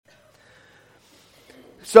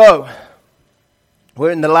So,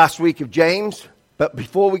 we're in the last week of James, but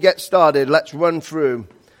before we get started, let's run through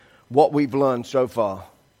what we've learned so far.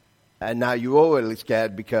 And now you're all really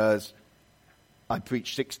scared because I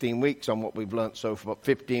preached 16 weeks on what we've learned so far,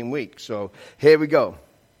 15 weeks. So, here we go.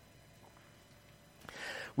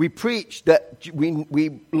 We preached that,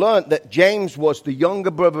 we learned that James was the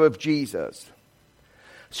younger brother of Jesus.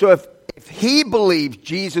 So, if he believed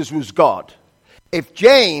Jesus was God, if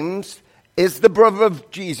James is the brother of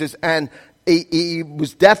Jesus, and he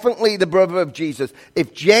was definitely the brother of Jesus.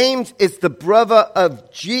 If James is the brother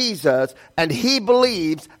of Jesus, and he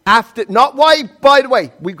believes after, not why, by the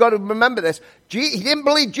way, we've got to remember this. He didn't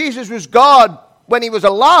believe Jesus was God when he was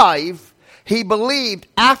alive. He believed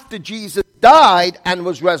after Jesus died and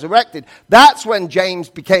was resurrected. That's when James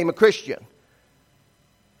became a Christian.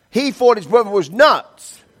 He thought his brother was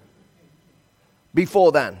nuts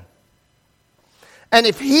before then. And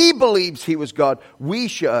if he believes he was God, we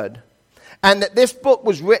should. And that this book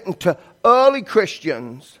was written to early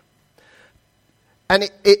Christians. And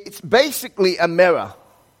it's basically a mirror.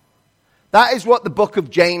 That is what the book of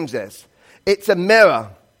James is. It's a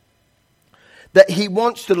mirror that he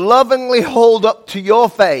wants to lovingly hold up to your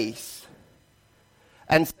face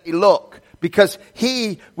and say, look, because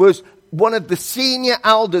he was one of the senior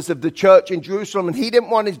elders of the church in Jerusalem, and he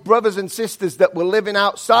didn't want his brothers and sisters that were living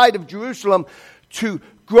outside of Jerusalem to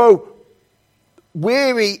grow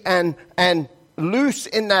weary and loose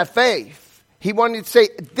in their faith. He wanted to say,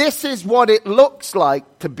 this is what it looks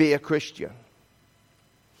like to be a Christian.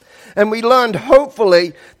 And we learned,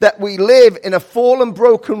 hopefully, that we live in a fallen,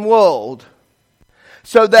 broken world.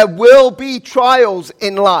 So there will be trials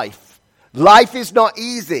in life. Life is not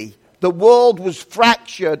easy. The world was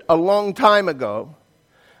fractured a long time ago.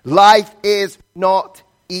 Life is not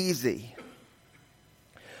easy.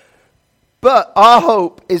 But our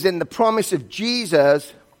hope is in the promise of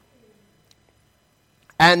Jesus,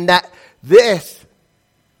 and that this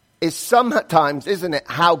is sometimes, isn't it,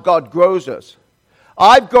 how God grows us.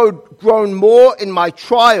 I've grown more in my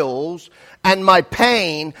trials and my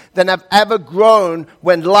pain than I've ever grown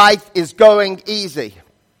when life is going easy.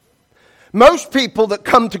 Most people that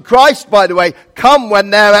come to Christ, by the way, come when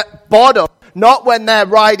they're at bottom, not when they're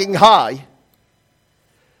riding high.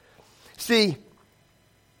 See,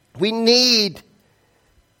 we need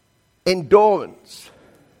endurance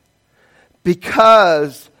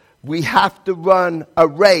because we have to run a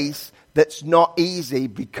race that's not easy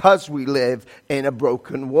because we live in a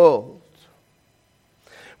broken world.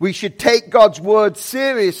 We should take God's word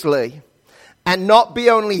seriously and not be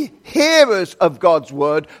only hearers of God's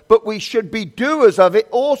word, but we should be doers of it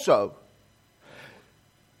also.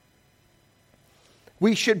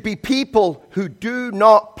 We should be people who do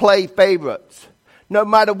not play favorites. No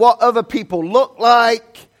matter what other people look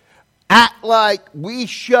like, act like, we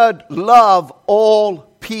should love all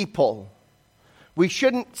people. We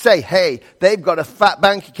shouldn't say, hey, they've got a fat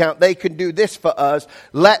bank account, they can do this for us.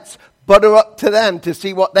 Let's butter up to them to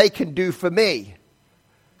see what they can do for me.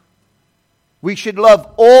 We should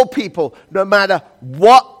love all people, no matter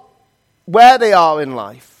where they are in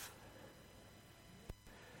life.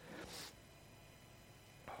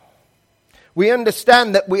 We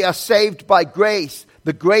understand that we are saved by grace,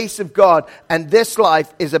 the grace of God, and this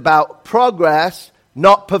life is about progress,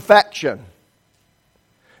 not perfection.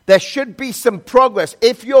 There should be some progress.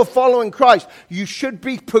 If you're following Christ, you should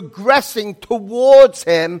be progressing towards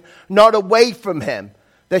Him, not away from Him.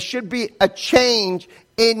 There should be a change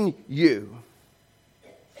in you.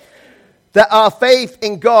 That our faith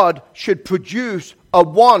in God should produce a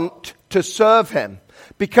want to serve Him.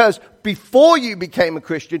 Because before you became a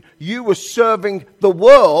Christian, you were serving the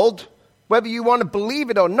world, whether you want to believe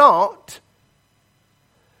it or not.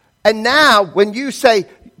 And now, when you say,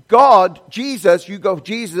 God, Jesus, you go,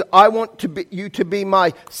 Jesus, I want you to be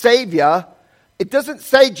my Savior. It doesn't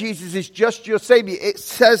say Jesus is just your Savior. It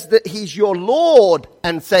says that He's your Lord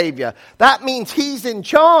and Savior. That means He's in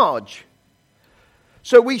charge.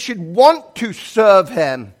 So we should want to serve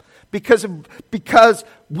Him because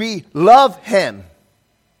we love Him.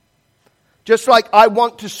 Just like I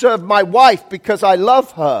want to serve my wife because I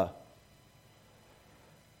love her.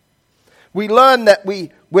 We learn that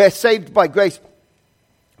we're saved by grace,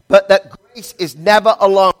 but that grace is never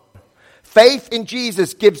alone. Faith in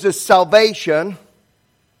Jesus gives us salvation,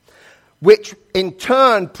 which in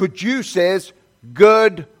turn produces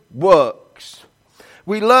good works.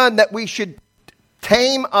 We learn that we should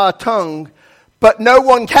tame our tongue, but no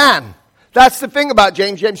one can. That's the thing about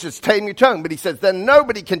James. James says, tame your tongue. But he says, then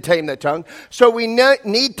nobody can tame their tongue. So we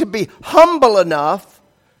need to be humble enough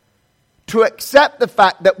to accept the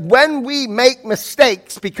fact that when we make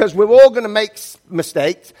mistakes, because we're all going to make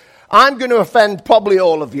mistakes, I'm going to offend probably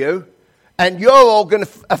all of you, and you're all going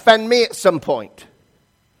to offend me at some point.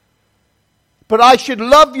 But I should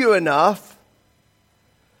love you enough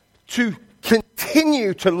to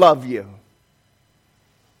continue to love you.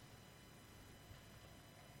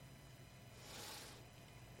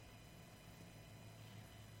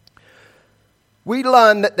 We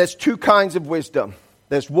learn that there's two kinds of wisdom.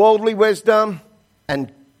 There's worldly wisdom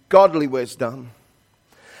and godly wisdom.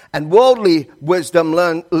 And worldly wisdom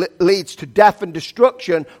leads to death and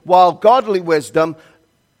destruction, while godly wisdom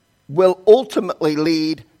will ultimately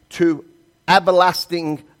lead to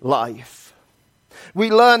everlasting life.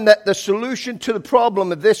 We learn that the solution to the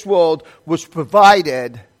problem of this world was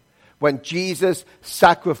provided when Jesus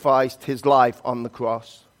sacrificed his life on the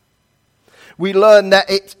cross. We learn that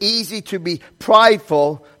it's easy to be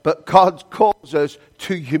prideful, but God calls us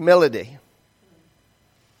to humility.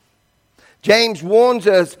 James warns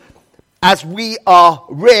us, as we are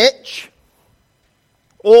rich,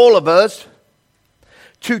 all of us,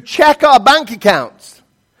 to check our bank accounts.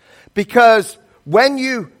 Because when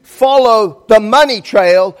you follow the money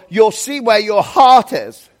trail, you'll see where your heart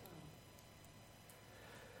is.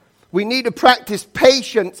 We need to practice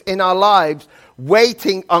patience in our lives,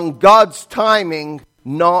 waiting on God's timing,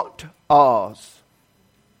 not ours.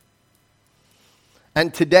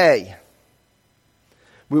 And today,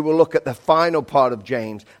 we will look at the final part of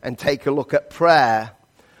James and take a look at prayer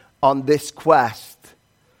on this quest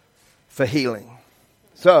for healing.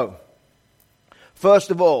 So, first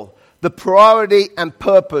of all, the priority and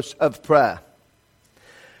purpose of prayer.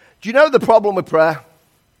 Do you know the problem with prayer?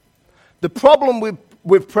 The problem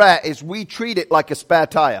with prayer is we treat it like a spare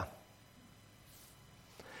tire.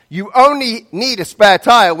 You only need a spare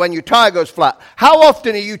tire when your tire goes flat. How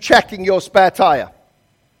often are you checking your spare tire?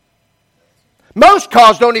 Most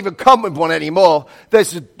cars don't even come with one anymore.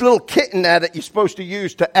 There's a little kit in there that you're supposed to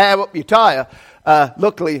use to air up your tire.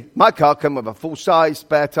 Luckily, my car came with a full-size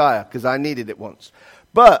spare tire because I needed it once.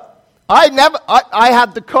 But I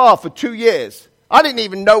had the car for 2 years. I didn't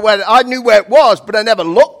even know I knew where it was, but I never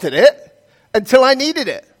looked at it until I needed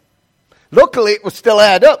it. Luckily, it was still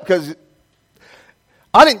aired up because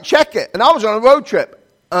I didn't check it. And I was on a road trip.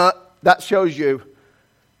 That shows you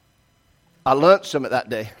I learned something that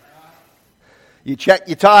day. You check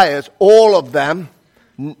your tires, all of them,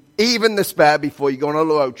 even the spare, before you go on a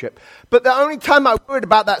road trip. But the only time I worried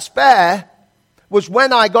about that spare was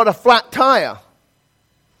when I got a flat tire.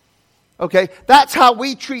 Okay, that's how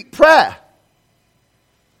we treat prayer.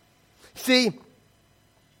 See,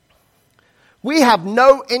 we have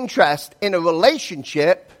no interest in a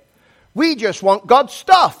relationship. We just want God's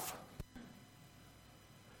stuff.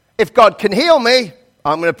 If God can heal me,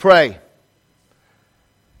 I'm going to pray.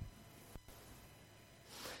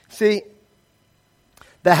 See,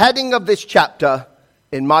 the heading of this chapter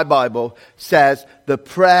in my Bible says the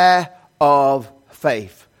prayer of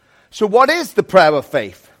faith. So what is the prayer of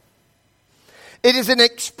faith? It is an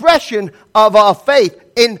expression of our faith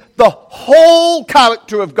in the whole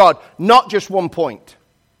character of God, not just one point.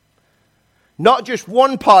 Not just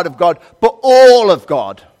one part of God, but all of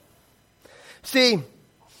God. See,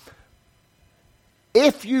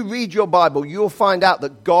 if you read your Bible, you'll find out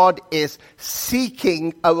that God is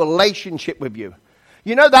seeking a relationship with you.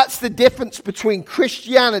 You know, that's the difference between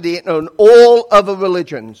Christianity and all other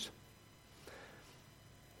religions.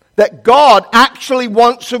 That God actually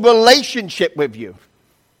wants a relationship with you.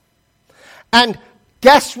 And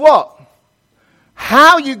guess what?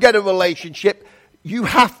 How you get a relationship, you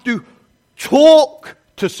have to talk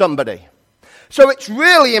to somebody. So it's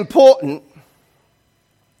really important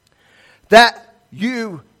that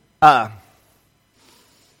you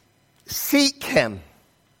seek him.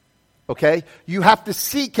 Okay? You have to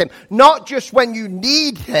seek him. Not just when you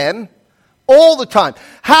need him, all the time.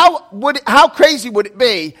 How crazy would it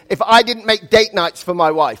be if I didn't make date nights for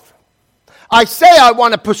my wife? I say I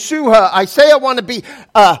want to pursue her. I say I want to be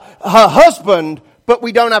her husband, but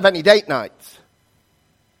we don't have any date nights.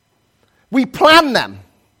 We plan them.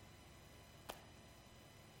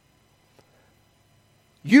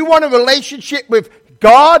 You want a relationship with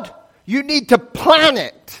God? You need to plan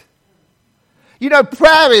it. You know,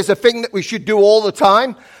 prayer is a thing that we should do all the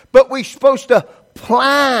time, but we're supposed to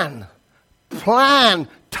plan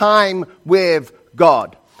time with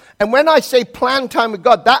God. And when I say plan time with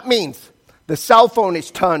God, that means the cell phone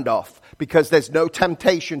is turned off because there's no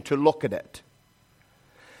temptation to look at it.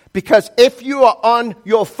 Because if you are on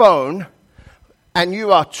your phone and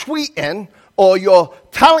you are tweeting or you're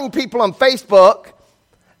telling people on Facebook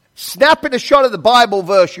snapping a shot of the Bible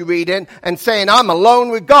verse you're reading and saying, I'm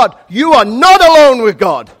alone with God. You are not alone with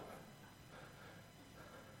God.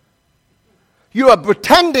 You are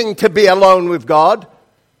pretending to be alone with God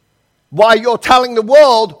while you're telling the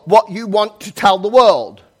world what you want to tell the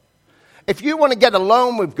world. If you want to get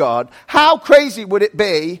alone with God, how crazy would it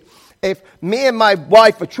be if me and my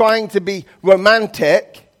wife are trying to be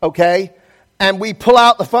romantic, okay, and we pull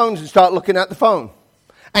out the phones and start looking at the phone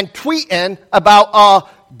and tweeting about our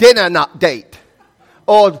dinner nut date?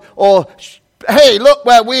 Or, hey, look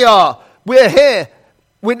where we are. We're here.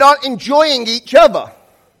 We're not enjoying each other.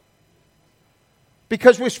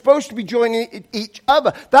 Because we're supposed to be joining each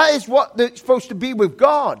other. That is what it's supposed to be with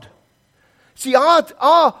God. See,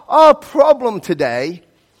 our problem today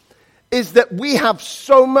is that we have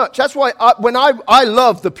so much. That's why I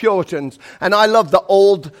love the Puritans and I love the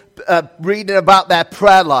old reading about their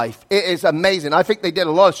prayer life. It is amazing. I think they did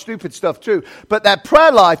a lot of stupid stuff too. But their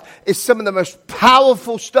prayer life is some of the most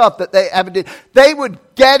powerful stuff that they ever did. They would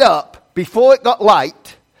get up before it got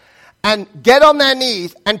light and get on their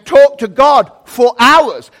knees and talk to God for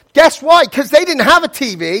hours. Guess why? Because they didn't have a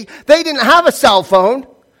TV. They didn't have a cell phone.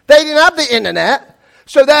 They didn't have the internet.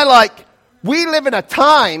 So they're like, we live in a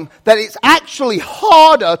time that it's actually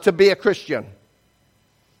harder to be a Christian.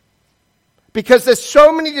 Because there's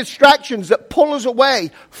so many distractions that pull us away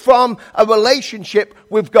from a relationship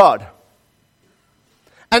with God.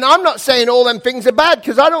 And I'm not saying all them things are bad,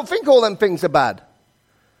 because I don't think all them things are bad.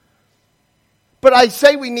 But I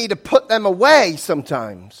say we need to put them away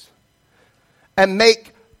sometimes and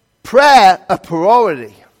make prayer a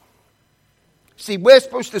priority. See, we're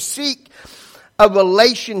supposed to seek a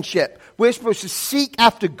relationship. We're supposed to seek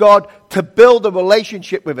after God to build a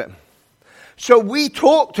relationship with Him. So we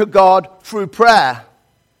talk to God through prayer.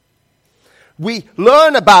 We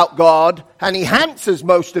learn about God, and He answers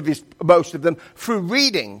most of them through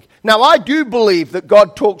reading. Now, I do believe that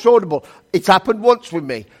God talks audible. It's happened once with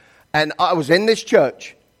me. And I was in this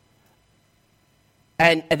church,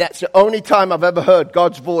 and that's the only time I've ever heard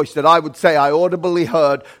God's voice that I would say I audibly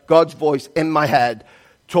heard God's voice in my head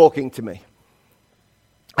talking to me.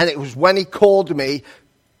 And it was when He called me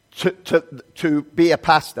to be a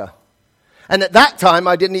pastor. And at that time,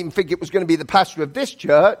 I didn't even think it was going to be the pastor of this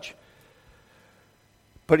church,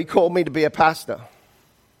 but He called me to be a pastor.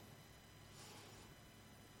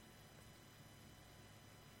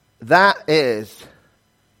 That is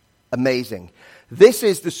amazing. This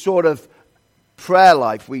is the sort of prayer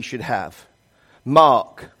life we should have.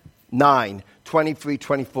 Mark 9, 23,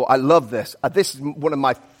 24. I love this. This is one of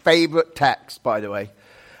my favorite texts, by the way,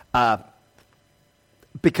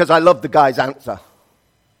 because I love the guy's answer.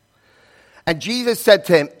 And Jesus said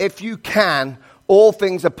to him, if you can, all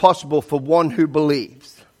things are possible for one who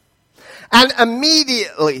believes. And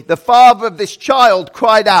immediately the father of this child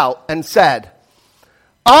cried out and said,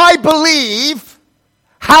 I believe,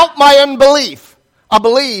 help my unbelief. I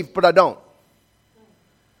believe, but I don't.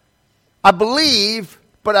 I believe,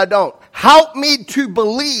 but I don't. Help me to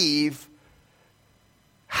believe.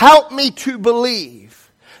 Help me to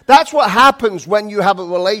believe. That's what happens when you have a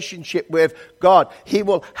relationship with God. He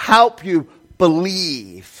will help you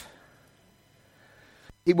believe.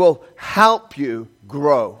 He will help you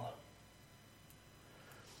grow.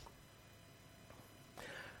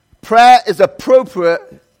 Prayer is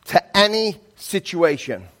appropriate to any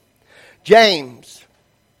situation. James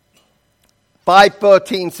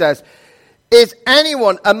 5:13 says, is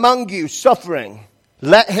anyone among you suffering?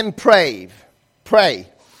 Let him pray.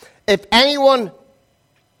 Is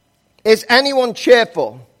anyone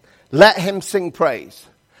cheerful? Let him sing praise.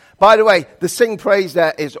 By the way, the sing praise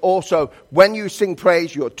there is also, when you sing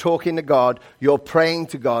praise, you're talking to God, you're praying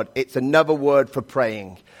to God. It's another word for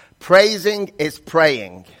praying. Praising is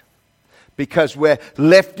praying, because we're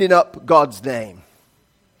lifting up God's name.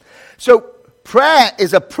 So prayer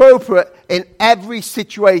is appropriate in every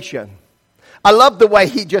situation. I love the way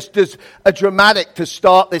he just does a dramatic to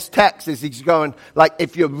start this text, as he's going, like,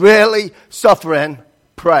 if you're really suffering,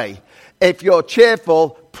 pray. If you're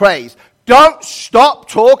cheerful, praise. Don't stop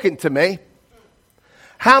talking to me.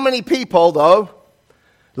 How many people, though,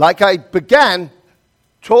 like I began,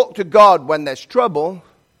 talk to God when there's trouble,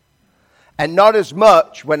 and not as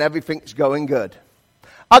much when everything's going good?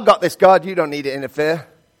 I got this, God. You don't need to interfere.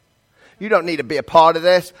 You don't need to be a part of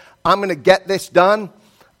this. I'm going to get this done.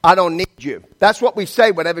 I don't need you. That's what we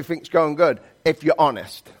say when everything's going good, if you're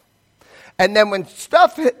honest. And then when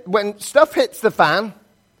stuff hits the fan,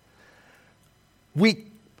 we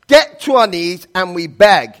get to our knees and we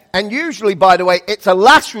beg. And usually, by the way, it's a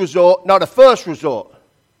last resort, not a first resort.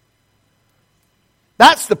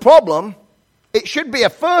 That's the problem. It should be a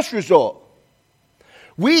first resort.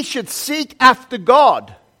 We should seek after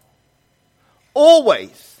God.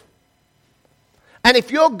 Always. And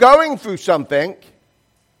if you're going through something,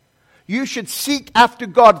 you should seek after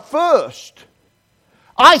God first.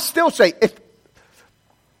 I still say, if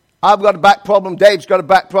I've got a back problem, Dave's got a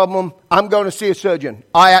back problem, I'm going to see a surgeon.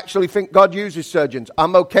 I actually think God uses surgeons.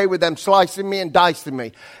 I'm okay with them slicing me and dicing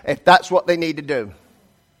me if that's what they need to do.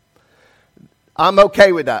 I'm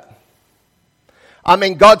okay with that. I'm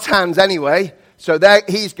in God's hands anyway, so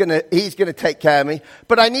he's going to take care of me.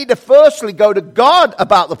 But I need to firstly go to God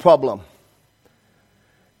about the problem.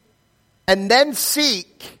 And then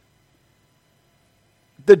seek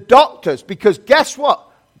the doctors. Because guess what?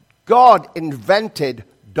 God invented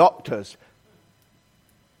doctors.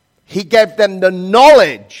 He gave them the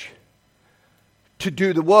knowledge to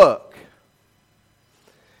do the work.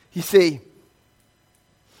 You see,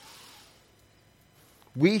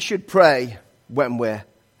 we should pray when we're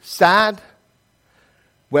sad,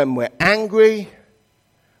 when we're angry,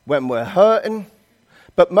 when we're hurting.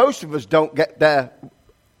 But most of us don't get there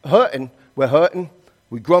hurting. We're hurting.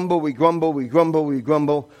 We grumble, we grumble, we grumble, we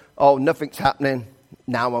grumble. Oh, nothing's happening.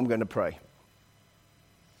 Now I'm going to pray.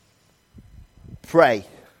 Pray.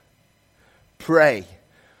 Pray.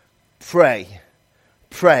 Pray.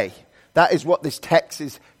 Pray. That is what this text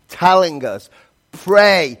is telling us.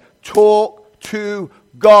 Pray. Talk to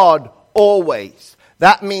God always.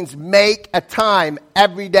 That means make a time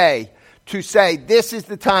every day to say, this is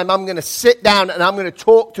the time I'm going to sit down and I'm going to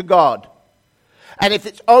talk to God. And if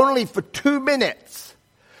it's only for 2 minutes,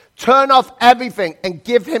 turn off everything and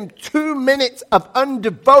give him 2 minutes of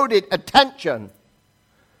undevoted attention.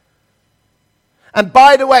 And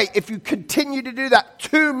by the way, if you continue to do that,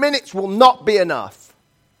 2 minutes will not be enough.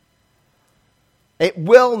 It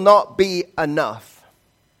will not be enough.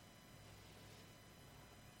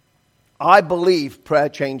 I believe prayer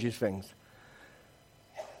changes things.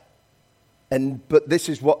 But this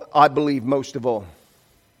is what I believe most of all.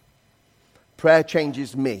 Prayer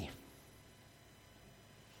changes me.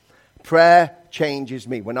 Prayer changes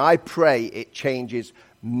me. When I pray, it changes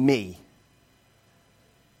me.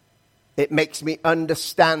 It makes me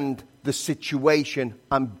understand the situation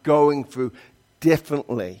I'm going through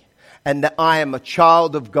differently. And that I am a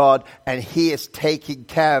child of God and He is taking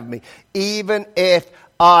care of me. Even if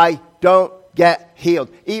I don't get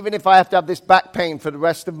healed. Even if I have to have this back pain for the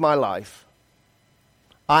rest of my life.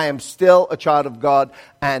 I am still a child of God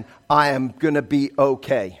and I am going to be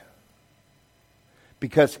okay.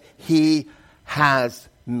 Because He has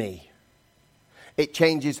me. It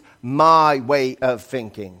changes my way of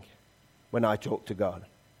thinking when I talk to God.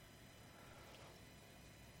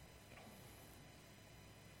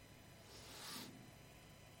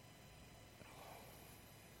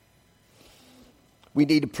 We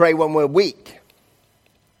need to pray when we're weak.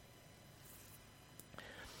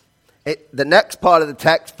 The next part of the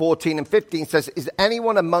text, 14 and 15, says, is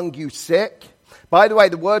anyone among you sick? By the way,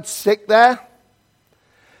 the word sick there,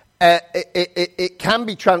 it can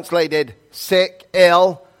be translated sick,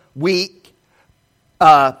 ill, weak.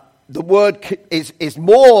 The word is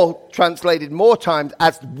more translated more times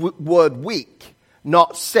as the word weak,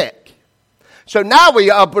 not sick. So now we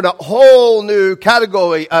are in a whole new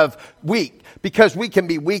category of weak, because we can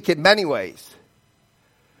be weak in many ways.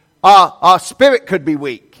 Our spirit could be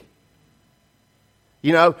weak.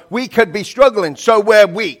 You know, we could be struggling, so we're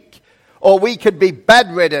weak. Or we could be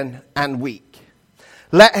bedridden and weak.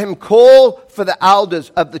 Let him call for the elders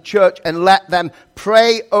of the church and let them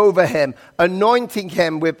pray over him, anointing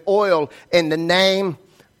him with oil in the name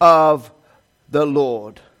of the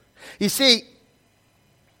Lord. You see,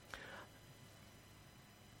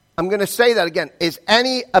 I'm going to say that again. Is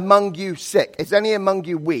any among you sick? Is any among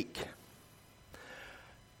you weak?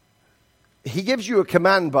 He gives you a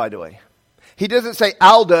command, by the way. He doesn't say,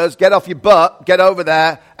 elders, get off your butt, get over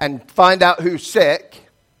there and find out who's sick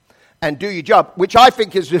and do your job, which I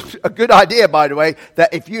think is a good idea, by the way,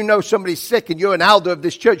 that if you know somebody's sick and you're an elder of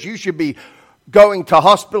this church, you should be going to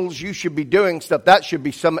hospitals, you should be doing stuff. That should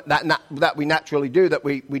be something that we naturally do, that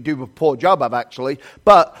we do a poor job of, actually.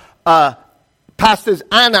 But pastors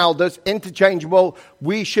and elders, interchangeable,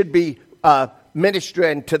 we should be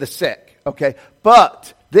ministering to the sick, okay?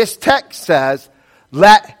 But this text says,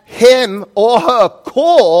 let him or her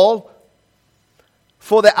call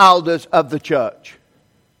for the elders of the church.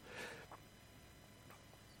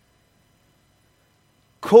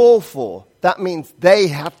 Call for. That means they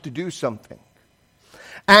have to do something.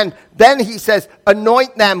 And then he says,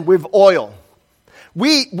 anoint them with oil.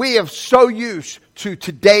 We are so used to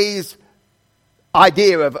today's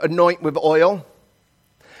idea of anoint with oil.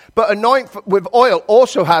 But anoint with oil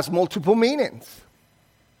also has multiple meanings.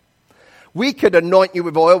 We could anoint you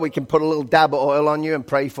with oil. We can put a little dab of oil on you and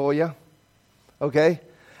pray for you. Okay?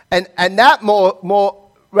 And that more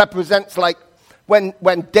represents like when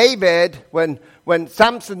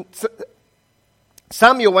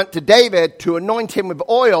Samuel went to David to anoint him with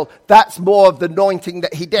oil, that's more of the anointing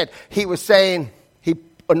that he did. He was saying, he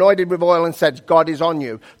anointed with oil and said, God is on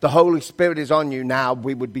you. The Holy Spirit is on you now,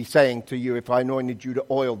 we would be saying to you if I anointed you to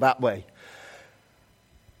oil that way.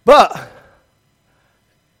 But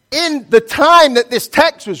in the time that this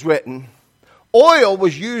text was written, oil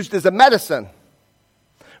was used as a medicine.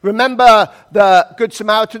 Remember the Good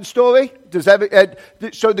Samaritan story?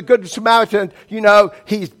 So the Good Samaritan,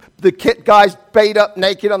 the guy's beat up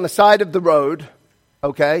naked on the side of the road.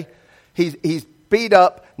 Okay? He's beat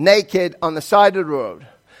up naked on the side of the road.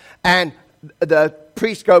 And the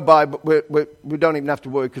priests go by, but we don't even have to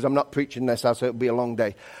worry because I'm not preaching this, so it'll be a long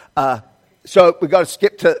day. So we've got to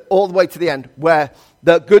skip all the way to the end where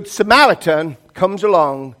the Good Samaritan comes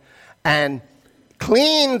along and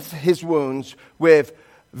cleans his wounds with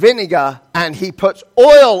vinegar, and he puts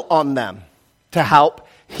oil on them to help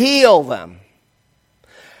heal them.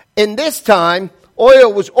 In this time,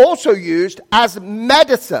 oil was also used as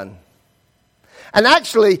medicine. And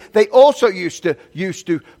actually, they also used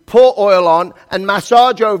to pour oil on and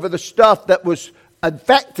massage over the stuff that was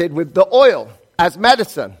infected with the oil as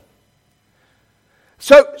medicine.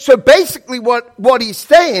 So basically what he's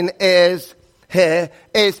saying is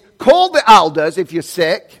call the elders if you're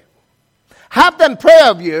sick, have them pray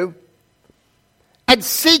over you, and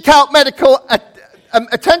seek out medical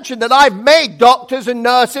attention that I've made doctors and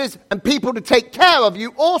nurses and people to take care of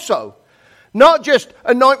you also. Not just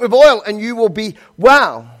anoint with oil and you will be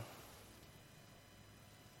well.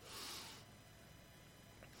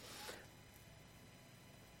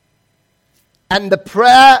 And the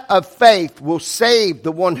prayer of faith will save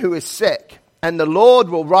the one who is sick, and the Lord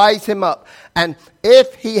will rise him up. And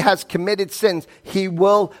if he has committed sins, he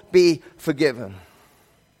will be forgiven.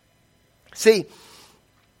 See,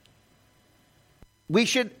 we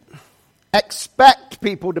should expect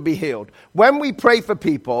people to be healed. When we pray for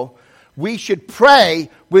people, we should pray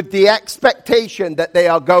with the expectation that they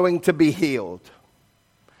are going to be healed.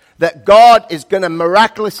 That God is going to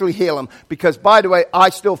miraculously heal them. Because, by the way,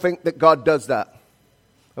 I still think that God does that.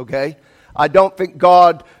 Okay? I don't think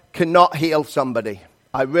God cannot heal somebody.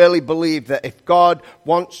 I really believe that if God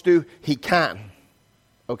wants to, he can.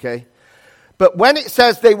 Okay? But when it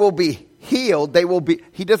says they will be healed,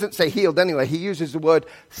 he doesn't say healed anyway. He uses the word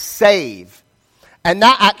save. And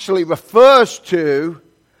that actually refers to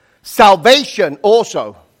salvation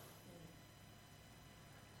also.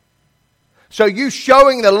 So you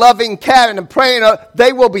showing the loving care and praying,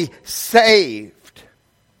 they will be saved.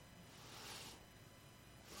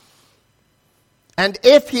 And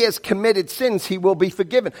if he has committed sins, he will be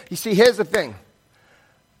forgiven. You see, here's the thing.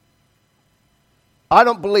 I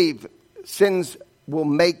don't believe sins will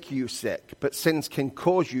make you sick, but sins can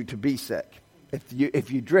cause you to be sick.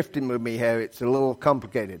 If you're drifting with me here, it's a little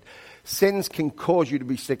complicated. Sins can cause you to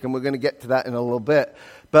be sick, and we're going to get to that in a little bit.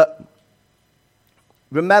 But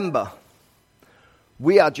remember,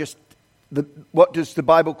 we are just, what does the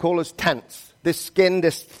Bible call us? Tents. This skin,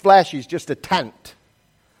 this flesh is just a tent.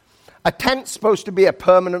 A tent's supposed to be a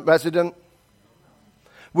permanent resident.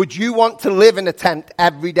 Would you want to live in a tent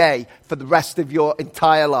every day for the rest of your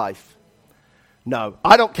entire life? No.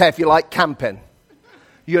 I don't care if you like camping.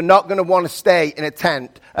 You're not going to want to stay in a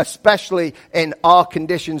tent, especially in our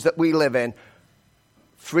conditions that we live in,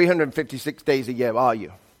 356 days a year, are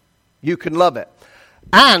you? You can love it.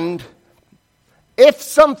 And if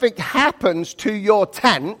something happens to your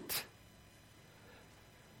tent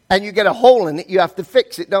and you get a hole in it, you have to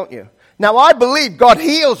fix it, don't you? Now, I believe God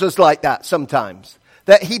heals us like that sometimes,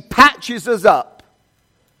 that he patches us up.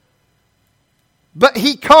 But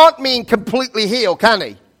he can't mean completely heal, can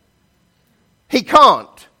he? He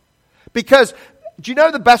can't. Because, do you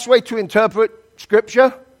know the best way to interpret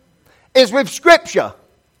Scripture? Is with Scripture.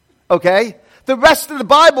 Okay? The rest of the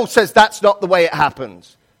Bible says that's not the way it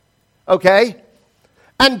happens. Okay?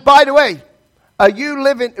 And by the way,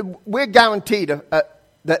 we're guaranteed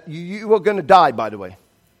that you are going to die, by the way.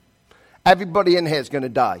 Everybody in here is going to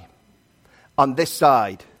die. On this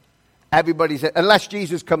side. Unless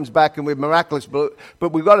Jesus comes back and we're miraculous, but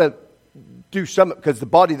we've got to do something because the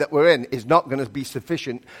body that we're in is not going to be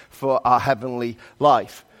sufficient for our heavenly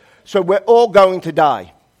life. So we're all going to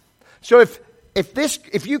die. So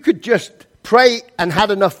if you could just pray and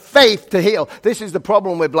had enough faith to heal. This is the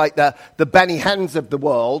problem with like the Benny Hinn's of the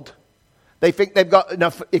world. They think they've got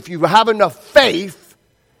enough. If you have enough faith,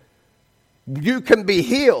 you can be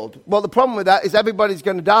healed. Well, the problem with that is everybody's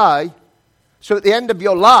going to die. So at the end of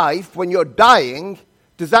your life, when you're dying,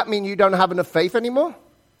 does that mean you don't have enough faith anymore?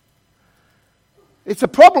 It's a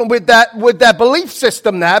problem with their belief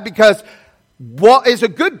system there, because what is a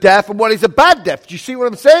good death and what is a bad death? Do you see what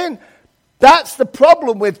I'm saying? That's the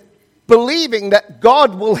problem with believing that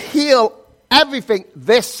God will heal everything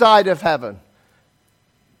this side of heaven.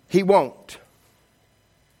 He won't.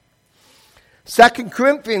 2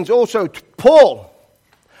 Corinthians also, Paul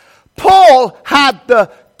had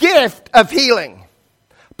the gift of healing.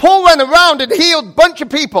 Paul went around and healed a bunch of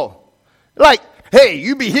people. Like, hey,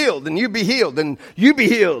 you be healed, and you be healed, and you be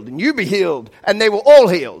healed, and you be healed. And they were all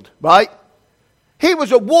healed, right? He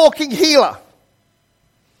was a walking healer.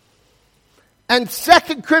 And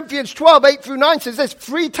 2 Corinthians 12, 8 through 9 says this: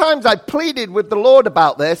 3 times I pleaded with the Lord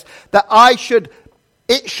about this, that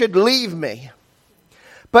it should leave me.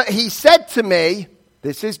 But he said to me,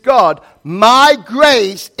 this is God, my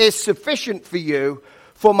grace is sufficient for you,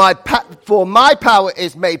 for my power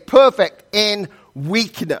is made perfect in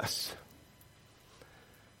weakness.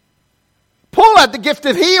 Paul had the gift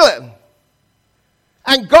of healing,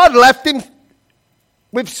 and God left him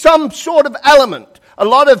with some sort of element. A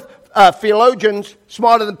lot of theologians,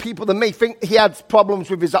 smarter than people than me, think he had problems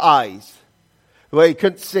with his eyes, where he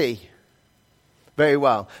couldn't see very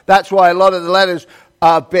well. That's why a lot of the letters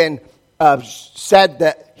have been said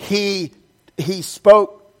that he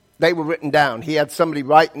spoke. They were written down. He had somebody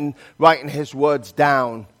writing his words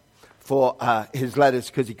down for his letters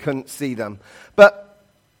because he couldn't see them. But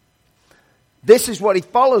this is what he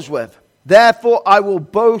follows with. Therefore, I will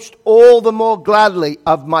boast all the more gladly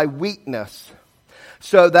of my weakness,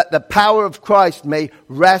 so that the power of Christ may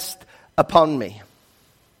rest upon me.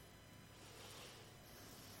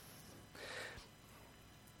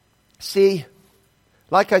 See,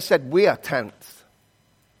 like I said, we are tents.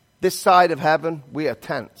 This side of heaven, we are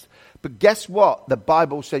tents. But guess what? The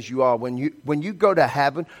Bible says you are. When you go to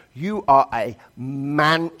heaven, you are a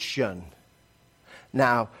mansion.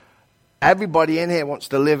 Now, everybody in here wants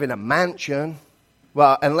to live in a mansion.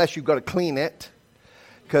 Well, unless you've got to clean it,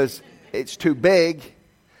 because it's too big.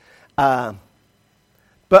 But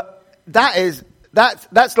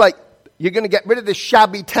that's like you're going to get rid of this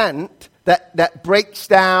shabby tent that breaks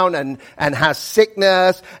down and has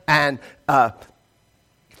sickness and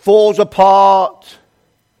falls apart.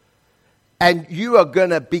 And you are going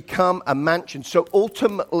to become a mansion. So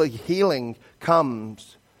ultimately, healing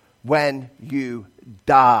comes when you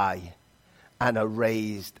die and are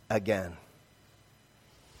raised again.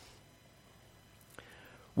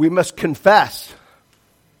 We must confess.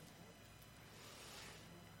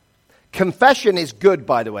 Confession is good,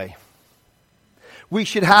 by the way. We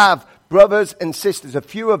should have brothers and sisters, a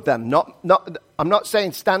few of them. I'm not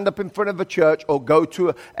saying stand up in front of a church or go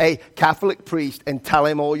to a Catholic priest and tell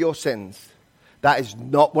him all your sins. That is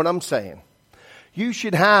not what I'm saying. You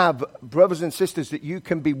should have brothers and sisters that you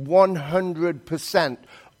can be 100%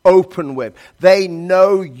 open with. They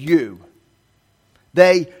know you.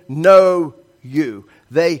 They know you.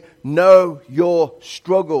 They know your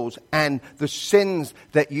struggles and the sins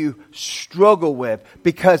that you struggle with,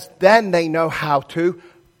 because then they know how to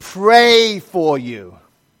pray for you.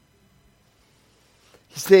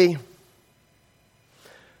 You see,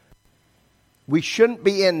 we shouldn't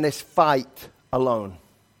be in this fight alone.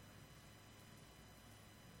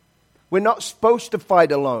 We're not supposed to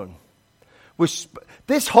fight alone.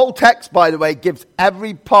 This whole text, by the way, gives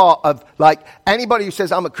every part of, like, anybody who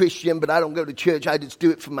says, I'm a Christian, but I don't go to church, I just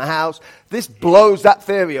do it from my house. This blows that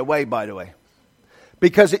theory away, by the way.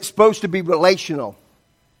 Because it's supposed to be relational.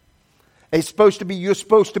 It's supposed to be, you're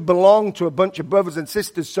supposed to belong to a bunch of brothers and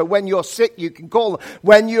sisters, so when you're sick, you can call them.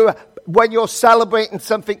 When you're celebrating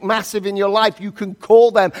something massive in your life, you can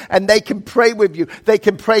call them and they can pray with you. They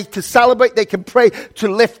can pray to celebrate, they can pray to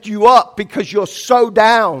lift you up because you're so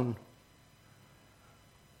down.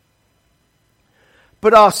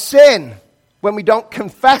 But our sin, when we don't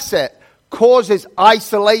confess it, causes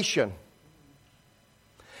isolation.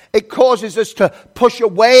 It causes us to push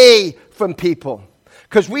away from people.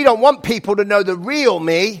 Because we don't want people to know the real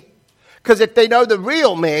me. Because if they know the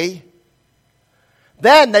real me,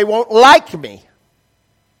 then they won't like me.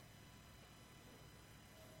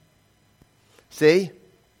 See?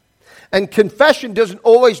 And confession doesn't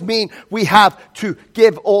always mean we have to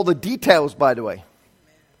give all the details, by the way.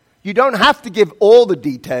 You don't have to give all the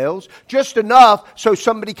details, just enough so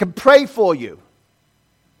somebody can pray for you.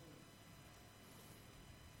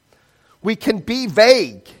 We can be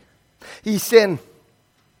vague. He's saying,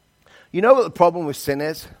 you know what the problem with sin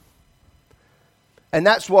is? And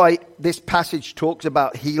that's why this passage talks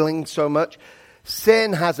about healing so much.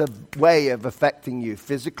 Sin has a way of affecting you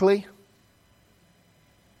physically,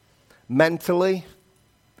 mentally,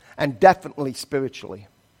 and definitely spiritually.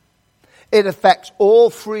 It affects all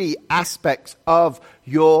three aspects of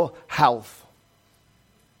your health.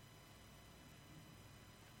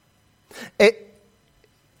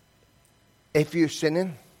 If you're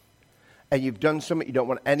sinning and you've done something you don't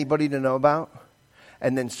want anybody to know about,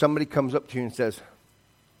 and then somebody comes up to you and says,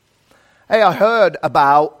 hey, I heard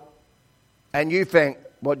about, and you think,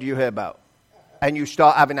 what do you hear about? And you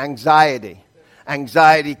start having anxiety.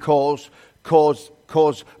 Anxiety cause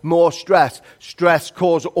more stress. Stress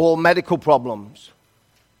cause all medical problems.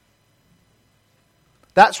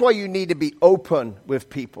 That's why you need to be open with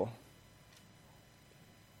people.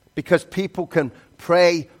 Because people can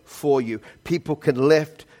pray for you. People can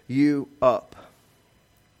lift you up.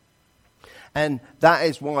 And that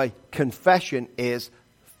is why confession is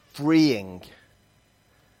freeing.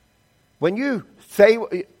 When you say,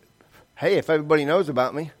 hey, if everybody knows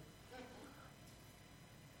about me.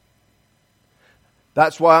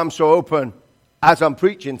 That's why I'm so open as I'm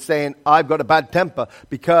preaching, saying I've got a bad temper,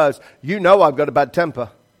 because you know I've got a bad temper.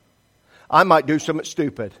 I might do something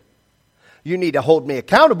stupid. You need to hold me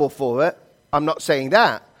accountable for it. I'm not saying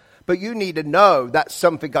that. But you need to know that's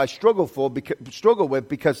something I struggle with,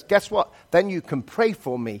 because guess what? Then you can pray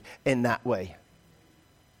for me in that way.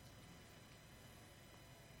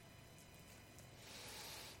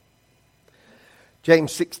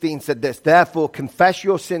 James 16 said this, therefore confess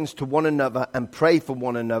your sins to one another and pray for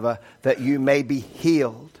one another that you may be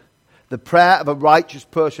healed. The prayer of a righteous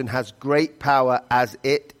person has great power as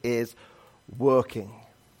it is working.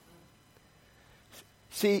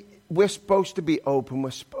 See, we're supposed to be open.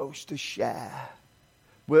 We're supposed to share.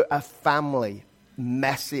 We're a family.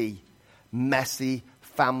 Messy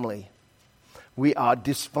family. We are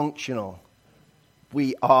dysfunctional.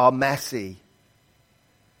 We are messy.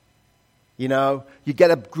 You know, you get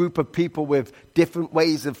a group of people with different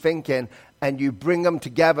ways of thinking and you bring them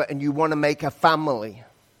together and you want to make a family.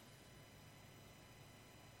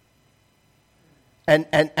 And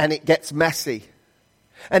it gets messy.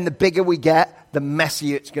 And the bigger we get, the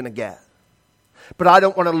messier it's going to get. But I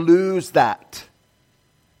don't want to lose that.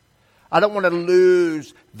 I don't want to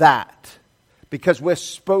lose that. Because we're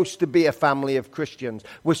supposed to be a family of Christians.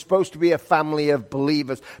 We're supposed to be a family of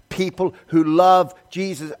believers. People who love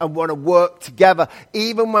Jesus and want to work together.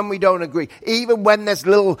 Even when we don't agree. Even when there's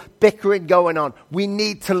little bickering going on. We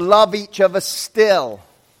need to love each other still.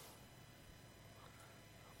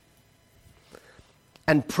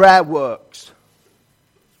 And prayer works.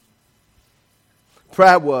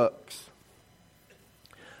 Prayer works.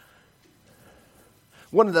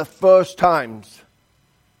 One of the first times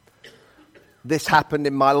this happened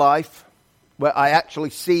in my life, where I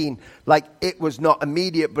actually seen, like, it was not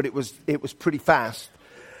immediate, but it was pretty fast.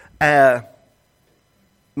 My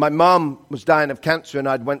mom was dying of cancer, and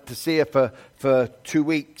I'd went to see her for 2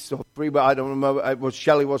 weeks or 3, but I don't remember.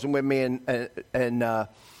 Shelley wasn't with me, and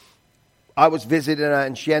I was visiting her,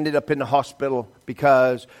 and she ended up in the hospital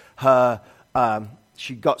because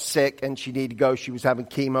she got sick and she needed to go. She was having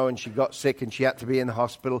chemo and she got sick and she had to be in the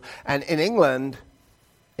hospital. And in England,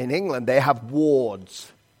 they have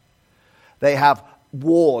wards. They have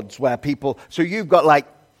wards where people... So you've got like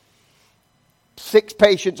 6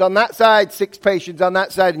 patients on that side, 6 patients on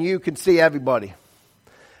that side, and you can see everybody.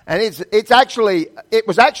 And it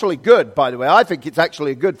was actually good, by the way. I think it's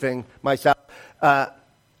actually a good thing myself.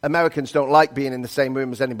 Americans don't like being in the same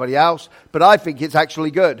room as anybody else, but I think it's actually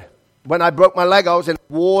good. When I broke my leg, I was in a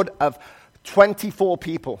ward of 24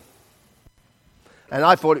 people. And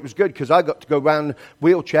I thought it was good because I got to go around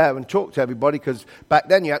wheelchair and talk to everybody, because back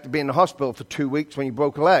then you had to be in the hospital for 2 weeks when you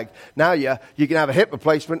broke a leg. Now you can have a hip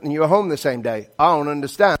replacement and you're home the same day. I don't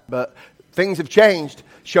understand, but things have changed.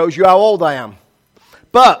 Shows you how old I am.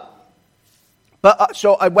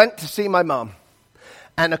 So I went to see my mom.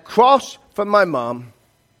 And across from my mom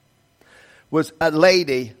was a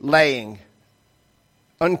lady laying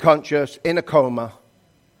unconscious in a coma.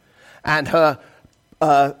 And her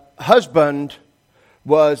husband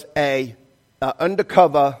was a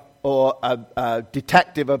undercover or a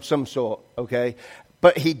detective of some sort, okay?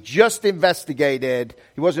 But he just investigated,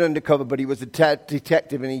 he wasn't undercover, but he was a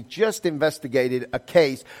detective, and he just investigated a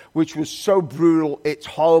case which was so brutal, it's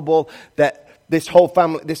horrible, that this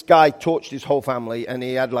guy torched his whole family, and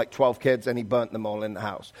he had like 12 kids, and he burnt them all in the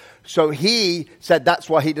house. So he said that's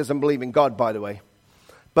why he doesn't believe in God, by the way.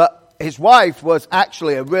 But his wife was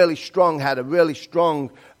actually had a really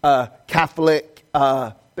strong Catholic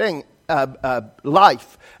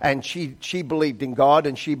life, and she believed in God,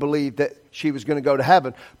 and she believed that she was going to go to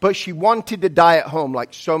heaven, but she wanted to die at home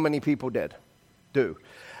like so many people do.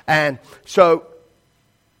 And so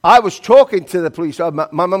I was talking to the police. My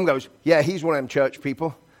mum goes, yeah, he's one of them church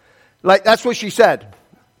people. Like, that's what she said.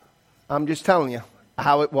 I'm just telling you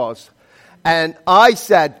how it was. And I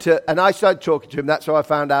started talking to him. That's how I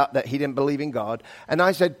found out that he didn't believe in God. And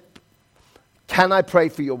I said, can I pray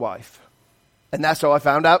for your wife? And that's how I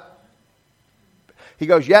found out. He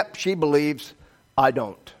goes, yep, she believes. I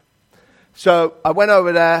don't. So I went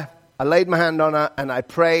over there. I laid my hand on her and I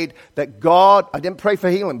prayed that God, I didn't pray for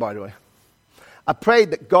healing, by the way. I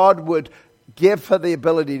prayed that God would give her the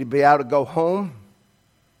ability to be able to go home.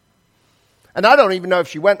 And I don't even know if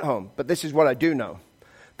she went home, but this is what I do know.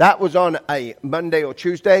 That was on a Monday or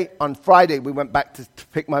Tuesday. On Friday, we went back to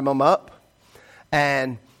pick my mum up.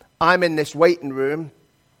 And I'm in this waiting room.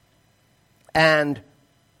 And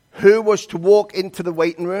who was to walk into the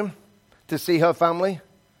waiting room to see her family?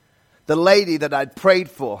 The lady that I'd prayed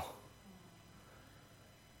for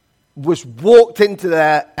was walked into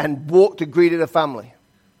there and walked and greeted her family.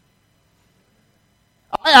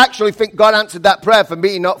 I actually think God answered that prayer for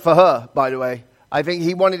me, not for her, by the way. I think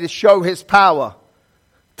he wanted to show his power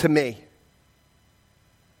to me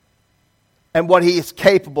and what he is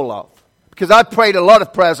capable of. Because I've prayed a lot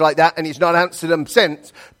of prayers like that and he's not answered them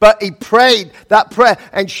since. But he prayed that prayer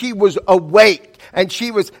and she was awake and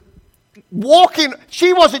she was walking.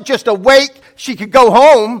 She wasn't just awake, she could go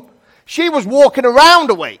home. She was walking around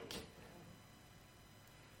awake.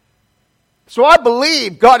 So I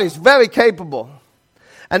believe God is very capable.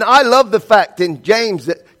 And I love the fact in James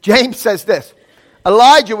that James says this.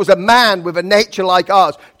 Elijah was a man with a nature like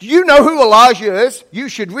ours. Do you know who Elijah is? You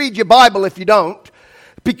should read your Bible if you don't.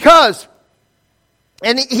 Because,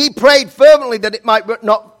 and he prayed fervently that it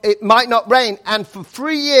might not rain. And for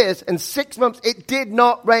 3 years and 6 months, it did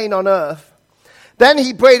not rain on earth. Then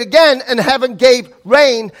he prayed again and heaven gave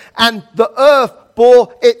rain and the earth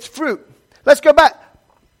bore its fruit. Let's go back.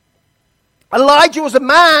 Elijah was a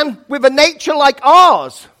man with a nature like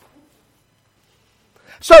ours.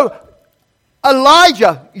 So,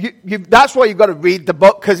 Elijah, that's why you've got to read the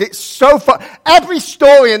book, because it's so fun. Every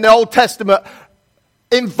story in the Old Testament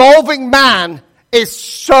involving man is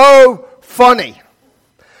so funny.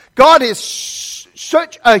 God is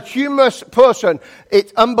such a humorous person.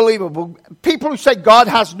 It's unbelievable. People who say God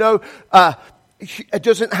has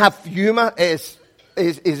doesn't have humor is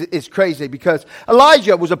crazy, because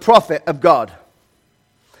Elijah was a prophet of God.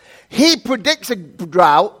 He predicts a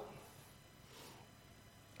drought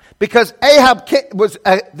because Ahab was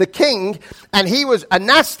the king, and he was a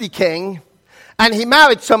nasty king, and he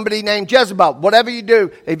married somebody named Jezebel. Whatever you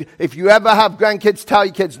do, if you ever have grandkids, tell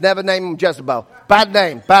your kids, never name them Jezebel. Bad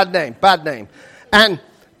name, bad name, bad name. And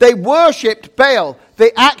they worshipped Baal.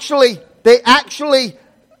 They actually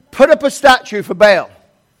put up a statue for Baal.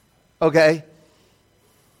 Okay?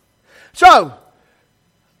 So,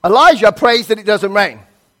 Elijah prays that it doesn't rain.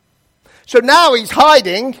 So now he's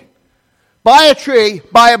hiding by a tree,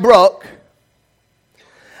 by a brook,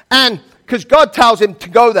 and because God tells him to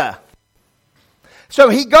go there. So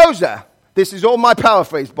he goes there. This is all my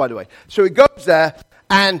paraphrase, by the way. So he goes there,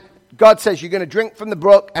 and God says, you're going to drink from the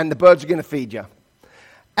brook, and the birds are going to feed you.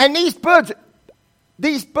 And these birds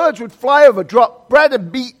would fly over, drop bread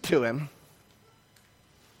and meat to him,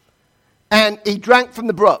 and he drank from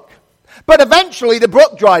the brook. But eventually the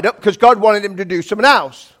brook dried up because God wanted him to do something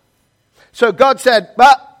else. So God said,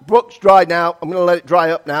 brook's dry now. I'm going to let it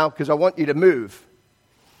dry up now because I want you to move.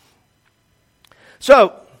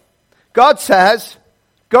 So God says,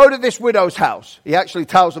 go to this widow's house. He actually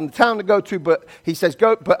tells them the town to go to, but he says,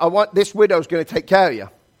 go, but I want this widow's going to take care of you.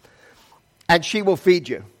 And she will feed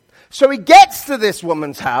you. So he gets to this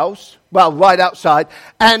woman's house, well, right outside,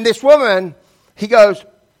 and this woman, he goes,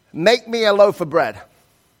 make me a loaf of bread.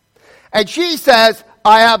 And she says,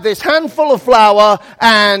 I have this handful of flour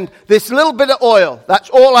and this little bit of oil. That's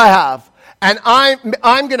all I have. And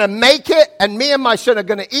I'm going to make it, and me and my son are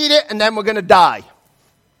going to eat it, and then we're going to die.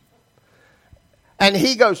 And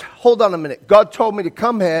he goes, hold on a minute. God told me to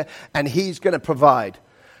come here, and he's going to provide.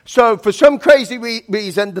 So for some crazy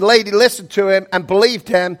reason, the lady listened to him and believed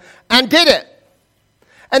him and did it.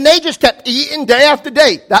 And they just kept eating day after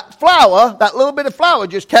day. That flour, that little bit of flour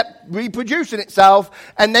just kept reproducing itself.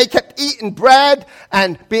 And they kept eating bread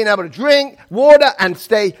and being able to drink water and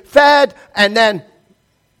stay fed. And then,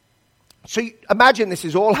 so imagine this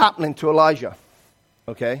is all happening to Elijah.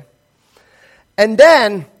 Okay? And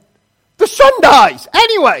then the son dies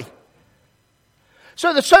anyway.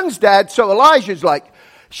 So the son's dead. So Elijah's like,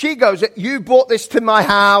 she goes, you brought this to my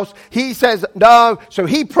house. He says no. So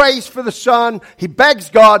he prays for the son. He begs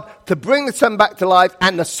God to bring the son back to life.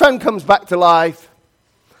 And the son comes back to life.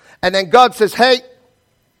 And then God says, hey,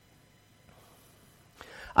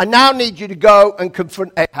 I now need you to go and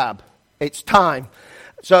confront Ahab. It's time.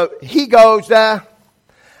 So he goes there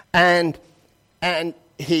and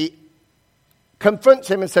he confronts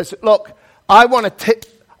him and says, look, I want to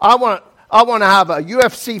have a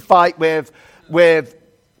UFC fight with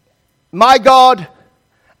my God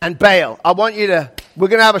and Baal. We're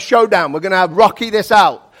going to have a showdown. We're going to have Rocky this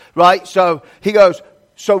out, right? So he goes,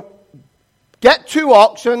 so get 2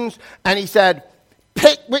 oxen, and he said,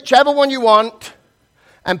 pick whichever one you want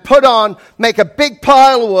and make a big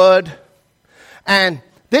pile of wood. And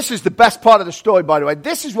this is the best part of the story, by the way.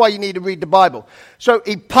 This is why you need to read the Bible. So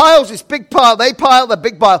he piles this big pile. They pile the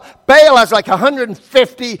big pile. Baal has like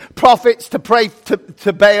 150 prophets to pray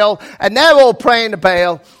to Baal, and they're all praying to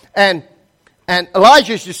Baal. And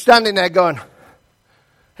Elijah's just standing there going,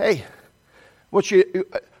 hey, what's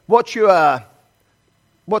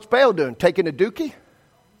Baal doing? Taking a dookie?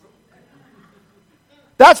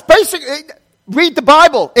 That's basically, read the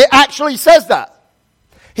Bible. It actually says that.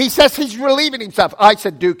 He says he's relieving himself. I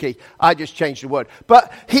said dookie. I just changed the word.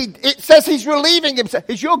 But it says he's relieving himself.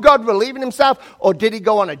 Is your God relieving himself? Or did he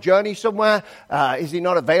go on a journey somewhere? Is he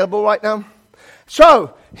not available right now?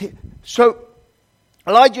 So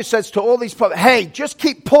Elijah says to all these prophets, hey, just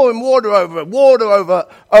keep pouring water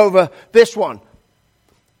over this one.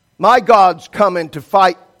 My God's coming to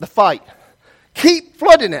fight the fight. Keep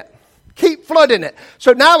flooding it. Keep flooding it.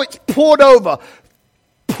 So now it's poured over,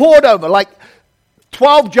 like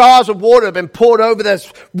 12 jars of water have been poured over.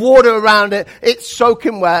 There's water around it. It's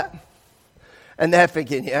soaking wet. And they're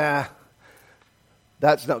thinking, yeah,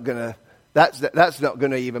 that's not going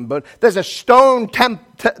to even burn. There's a stone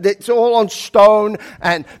it's all on stone.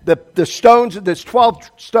 And the stones, there's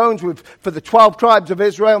 12 stones for the 12 tribes of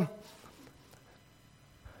Israel.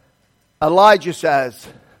 Elijah says,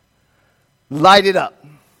 light it up.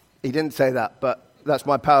 He didn't say that, but that's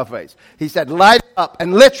my paraphrase. He said, light it up.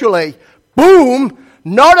 And literally, boom,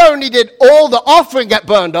 not only did all the offering get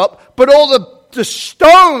burned up, but all the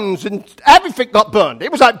stones and everything got burned.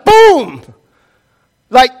 It was like, boom!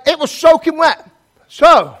 Like, it was soaking wet.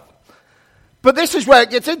 So, but this is where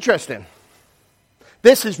it gets interesting.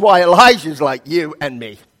 This is why Elijah's like you and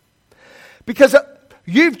me. Because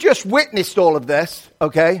you've just witnessed all of this,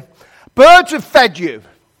 okay? Birds have fed you,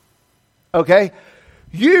 okay?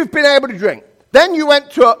 You've been able to drink. Then you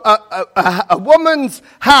went to a woman's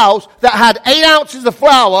house that had 8 ounces of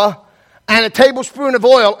flour and a tablespoon of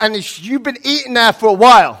oil, and you've been eating there for a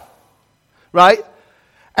while, right?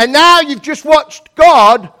 And now you've just watched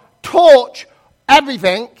God torch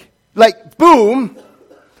everything, like boom.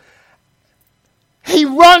 He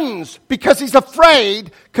runs because he's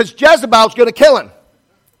afraid because Jezebel's going to kill him.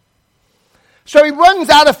 So he runs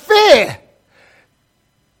out of fear.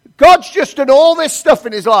 God's just done all this stuff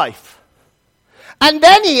in his life. And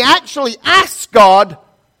then he actually asks God,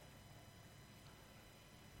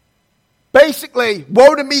 basically,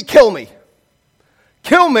 woe to me, kill me.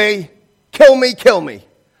 Kill me, kill me, kill me.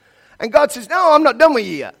 And God says, no, I'm not done with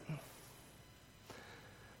you yet.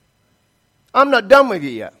 I'm not done with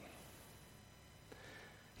you yet.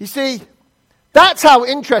 You see, that's how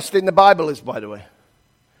interesting the Bible is, by the way,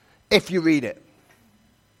 if you read it.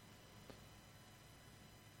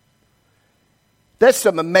 There's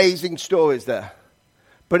some amazing stories there.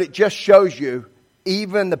 But it just shows you,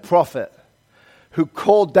 even the prophet who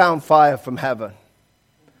called down fire from heaven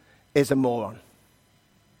is a moron.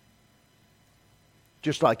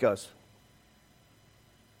 Just like us.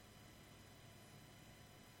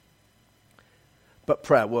 But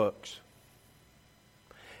prayer works.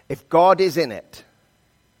 If God is in it,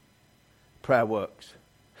 prayer works.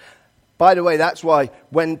 By the way, that's why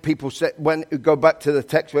when people say, when you go back to the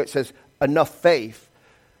text where it says enough faith,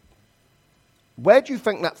 where do you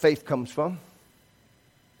think that faith comes from?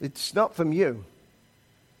 It's not from you.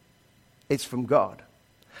 It's from God.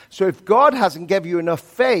 So if God hasn't given you enough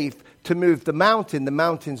faith to move the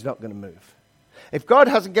mountain's not going to move. If God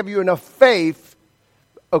hasn't given you enough faith,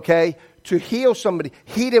 okay, to heal somebody,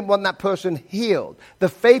 he didn't want that person healed. The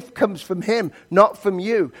faith comes from him, not from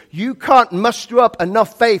you. You can't muster up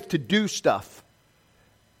enough faith to do stuff.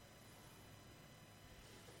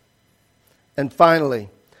 And finally,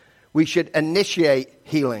 we should initiate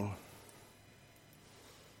healing.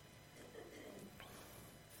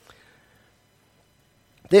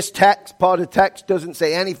 This text, part of the text, doesn't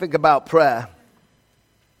say anything about prayer,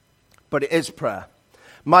 but it is prayer.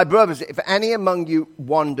 My brothers, if any among you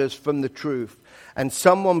wanders from the truth and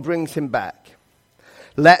someone brings him back,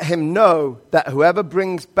 let him know that whoever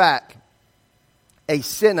brings back a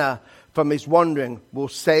sinner from his wandering will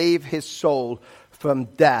save his soul from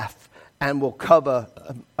death and will cover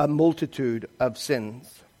a multitude of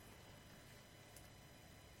sins.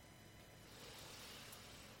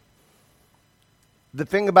 the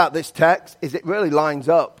thing about this text is it really lines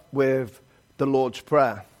up with the Lord's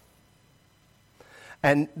Prayer.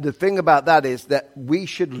 And the thing about that is that we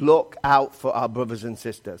should look out for our brothers and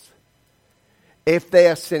sisters. If they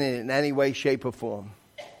are sinning in any way, shape, or form.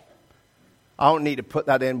 I don't need to put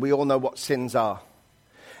that in. We all know what sins are.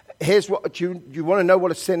 Here's what you want to know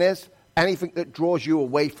what a sin is? Anything that draws you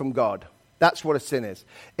away from God. That's what a sin is.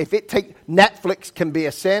 If it Netflix can be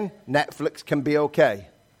a sin, Netflix can be okay.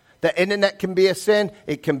 The internet can be a sin,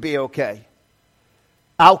 it can be okay.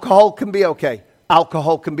 Alcohol can be okay.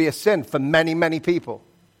 Alcohol can be a sin for many, many people.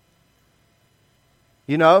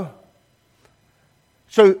 You know?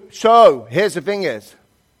 So here's the thing is,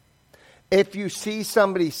 if you see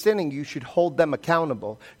somebody sinning, you should hold them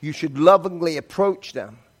accountable. You should lovingly approach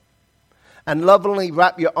them and lovingly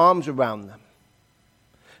wrap your arms around them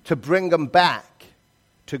to bring them back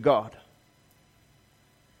to God.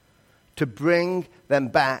 To bring them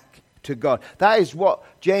back to God. That is what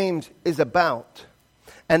James is about.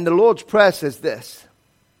 And the Lord's Prayer says this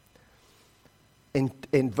in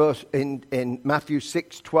Matthew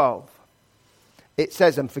 6:12. It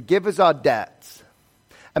says, and forgive us our debts.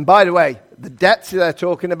 And by the way, the debts they're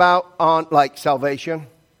talking about aren't like salvation.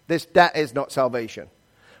 This debt is not salvation.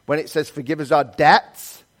 When it says forgive us our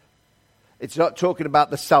debts, it's not talking about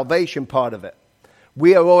the salvation part of it.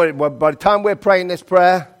 We are already, by the time we're praying this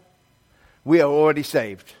prayer, we are already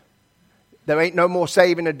saved. There ain't no more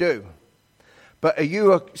saving to do. But are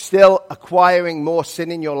you still acquiring more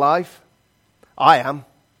sin in your life? I am.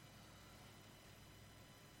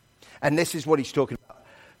 And this is what he's talking about.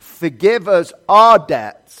 Forgive us our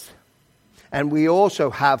debts, and we also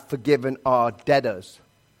have forgiven our debtors.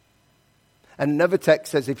 And another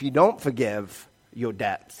text says if you don't forgive your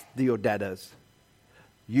debtors,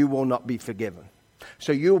 you will not be forgiven.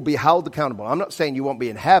 So you will be held accountable. I'm not saying you won't be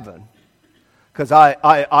in heaven, because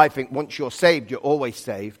I think once you're saved, you're always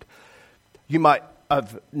saved. You might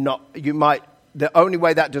have not, the only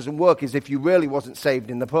way that doesn't work is if you really wasn't saved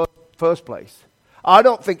in the first place. I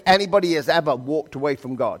don't think anybody has ever walked away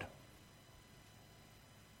from God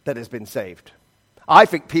that has been saved. I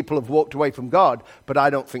think people have walked away from God, but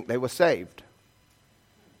I don't think they were saved.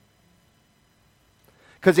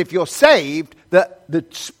 Because if you're saved, the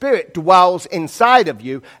Spirit dwells inside of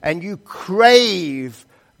you and you crave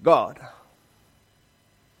God.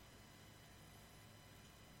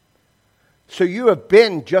 So you have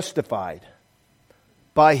been justified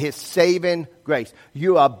by His saving grace.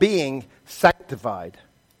 You are being sanctified.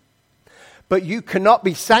 But you cannot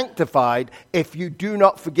be sanctified if you do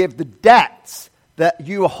not forgive the debts that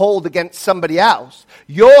you hold against somebody else.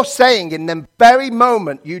 You're saying in the very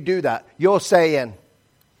moment you do that, you're saying,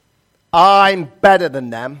 I'm better than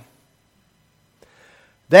them.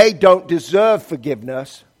 They don't deserve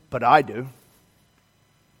forgiveness, but I do.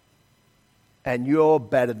 And you're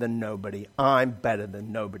better than nobody. I'm better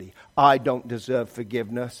than nobody. I don't deserve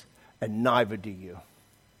forgiveness, and neither do you.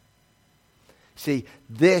 See,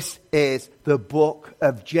 this is the book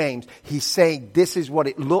of James. He's saying this is what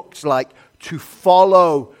it looks like to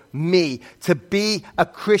follow me, to be a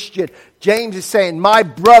Christian. James is saying, my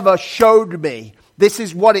brother showed me. This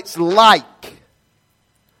is what it's like.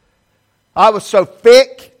 I was so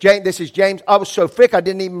thick. This is James. I was so thick I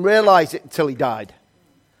didn't even realize it until he died.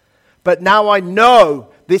 But now I know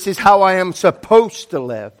this is how I am supposed to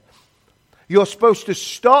live. You're supposed to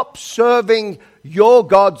stop serving your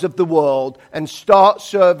gods of the world and start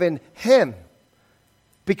serving Him.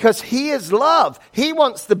 Because He is love. He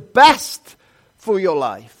wants the best for your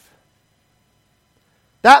life.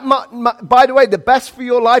 That by the way, the best for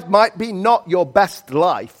your life might be not your best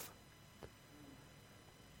life.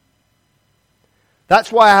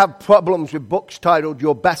 That's why I have problems with books titled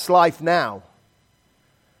Your Best Life Now.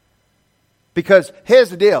 Because here's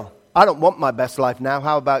the deal. I don't want my best life now.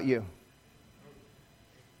 How about you?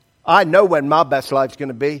 I know when my best life's going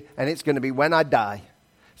to be, and it's going to be when I die.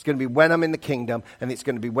 It's going to be when I'm in the kingdom, and it's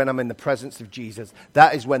going to be when I'm in the presence of Jesus.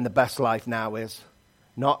 That is when the best life now is.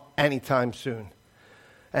 Not anytime soon.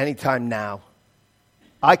 Anytime now.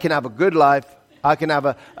 I can have a good life. I can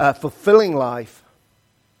have a fulfilling life.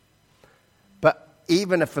 But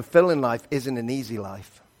even a fulfilling life isn't an easy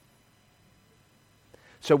life.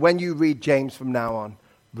 So when you read James from now on,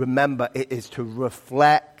 remember it is to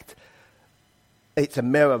reflect. It's a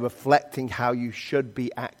mirror reflecting how you should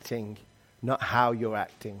be acting, not how you're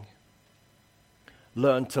acting.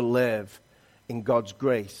 Learn to live in God's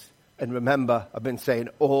grace. And remember, I've been saying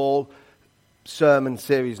all sermon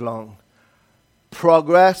series long,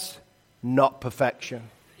 progress, not perfection.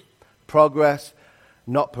 Progress,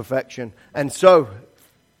 not perfection. And so,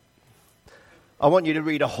 I want you to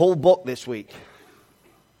read a whole book this week.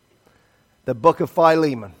 The book of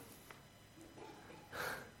Philemon.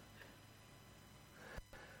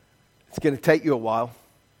 It's going to take you a while.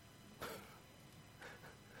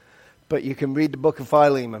 But you can read the book of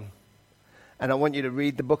Philemon. And I want you to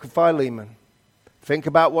read the book of Philemon. Think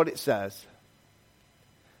about what it says.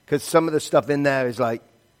 Because some of the stuff in there is like,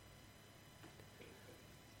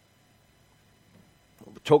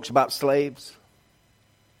 talks about slaves.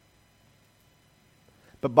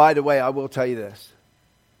 But by the way, I will tell you this.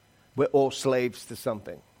 We're all slaves to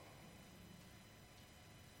something.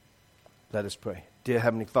 Let us pray. Dear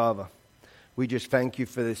Heavenly Father, we just thank you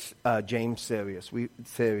for this James series.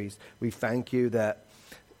 We thank you that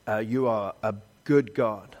you are a good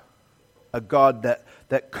God. A God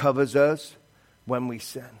that covers us when we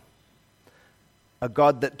sin. A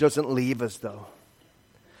God that doesn't leave us, though.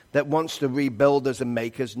 That wants to rebuild us and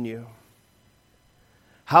make us new.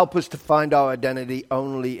 Help us to find our identity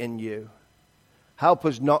only in you. Help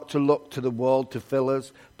us not to look to the world to fill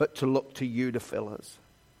us, but to look to you to fill us.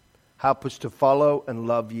 Help us to follow and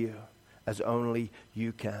love you as only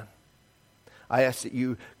you can. I ask that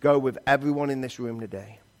you go with everyone in this room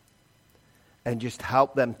today and just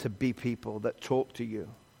help them to be people that talk to you,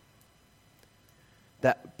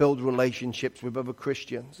 that build relationships with other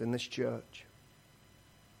Christians in this church,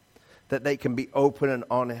 that they can be open and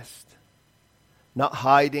honest, not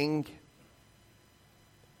hiding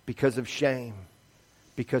because of shame,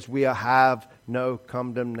 because we have no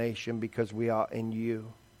condemnation, because we are in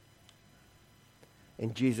you.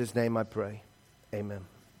 In Jesus' name I pray. Amen.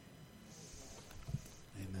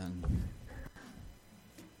 Amen.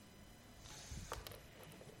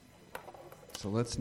 So let's